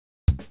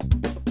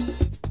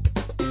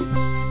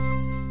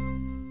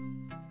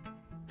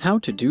How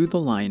to do the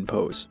lion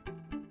pose.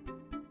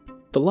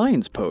 The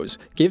lion's pose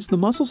gives the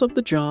muscles of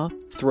the jaw,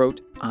 throat,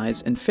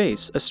 eyes, and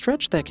face a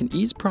stretch that can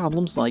ease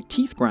problems like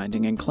teeth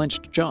grinding and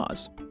clenched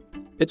jaws.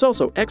 It's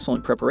also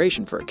excellent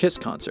preparation for a Kiss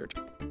concert.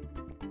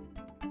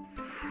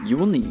 You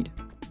will need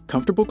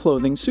comfortable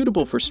clothing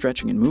suitable for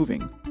stretching and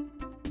moving,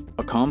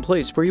 a calm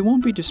place where you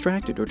won't be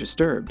distracted or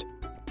disturbed,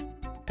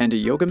 and a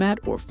yoga mat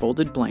or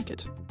folded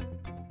blanket.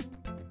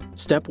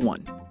 Step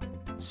 1.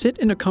 Sit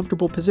in a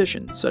comfortable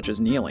position, such as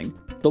kneeling,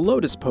 the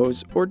Lotus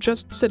Pose, or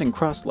just sitting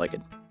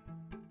cross-legged.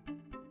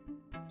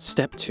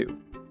 Step 2.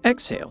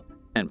 Exhale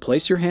and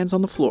place your hands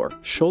on the floor,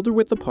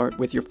 shoulder-width apart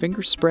with your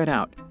fingers spread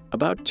out,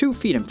 about 2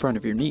 feet in front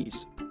of your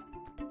knees.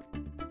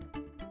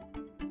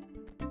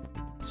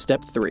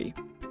 Step 3.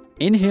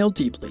 Inhale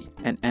deeply,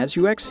 and as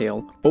you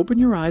exhale, open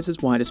your eyes as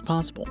wide as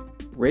possible.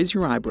 Raise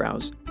your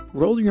eyebrows,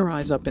 roll your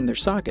eyes up in their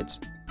sockets,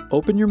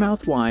 open your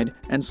mouth wide,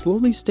 and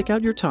slowly stick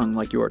out your tongue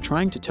like you are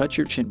trying to touch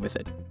your chin with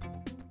it.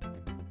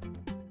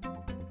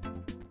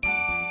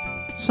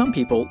 Some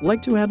people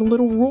like to add a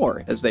little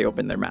roar as they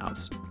open their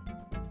mouths.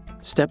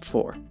 Step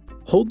 4.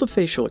 Hold the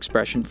facial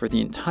expression for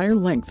the entire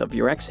length of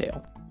your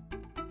exhale.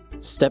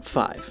 Step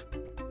 5.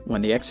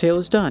 When the exhale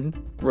is done,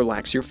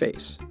 relax your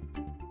face.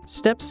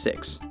 Step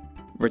 6.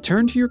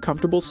 Return to your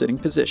comfortable sitting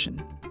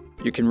position.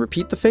 You can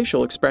repeat the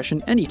facial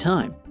expression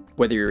anytime,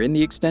 whether you're in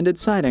the extended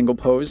side angle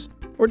pose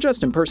or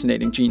just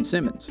impersonating Gene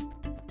Simmons.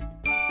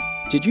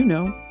 Did you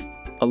know?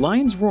 A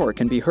lion's roar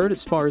can be heard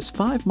as far as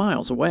 5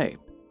 miles away.